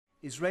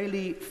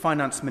Israeli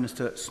Finance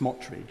Minister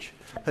Smotrich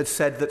had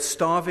said that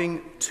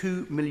starving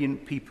 2 million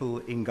people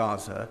in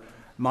Gaza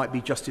might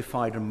be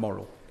justified and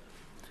moral.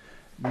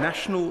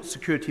 National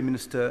Security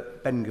Minister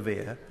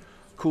Ben-Gvir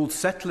called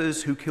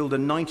settlers who killed a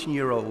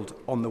 19-year-old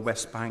on the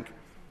West Bank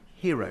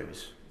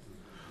heroes.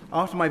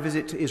 After my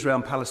visit to Israel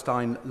and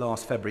Palestine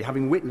last February,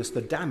 having witnessed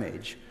the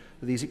damage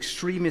that these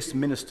extremist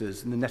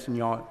ministers in the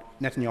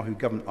Netanyahu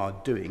government are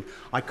doing,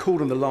 I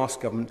called on the last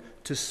government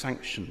to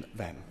sanction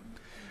them.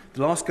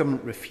 The last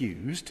government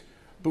refused,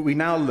 but we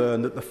now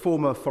learn that the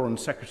former Foreign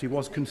Secretary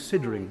was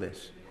considering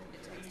this.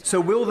 So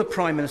will the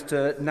Prime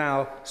Minister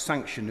now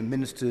sanction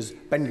Ministers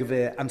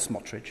Ben-Gvir and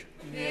Smotrich?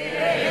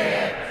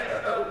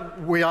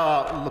 We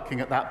are looking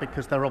at that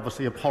because they're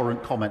obviously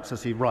abhorrent comments,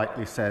 as he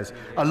rightly says,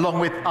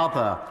 along with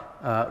other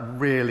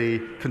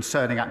really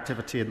concerning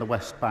activity in the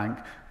West Bank,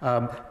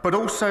 but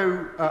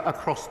also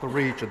across the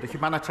region. The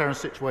humanitarian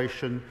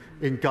situation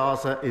in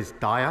Gaza is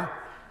dire.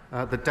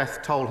 The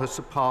death toll has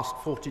surpassed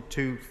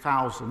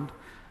 42,000,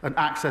 and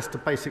access to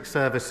basic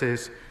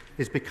services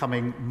is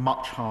becoming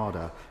much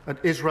harder. And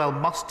Israel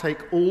must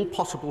take all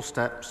possible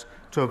steps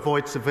to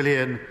avoid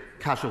civilian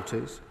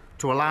casualties,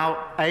 to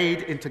allow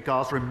aid into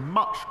Gaza in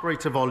much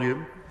greater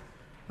volume,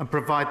 and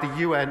provide the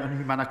UN and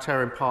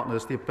humanitarian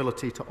partners the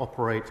ability to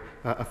operate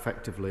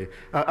effectively.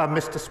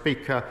 Mr.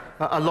 Speaker,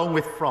 along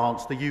with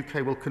France, the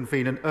UK will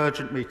convene an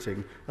urgent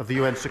meeting of the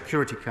UN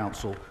Security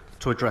Council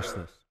to address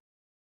this.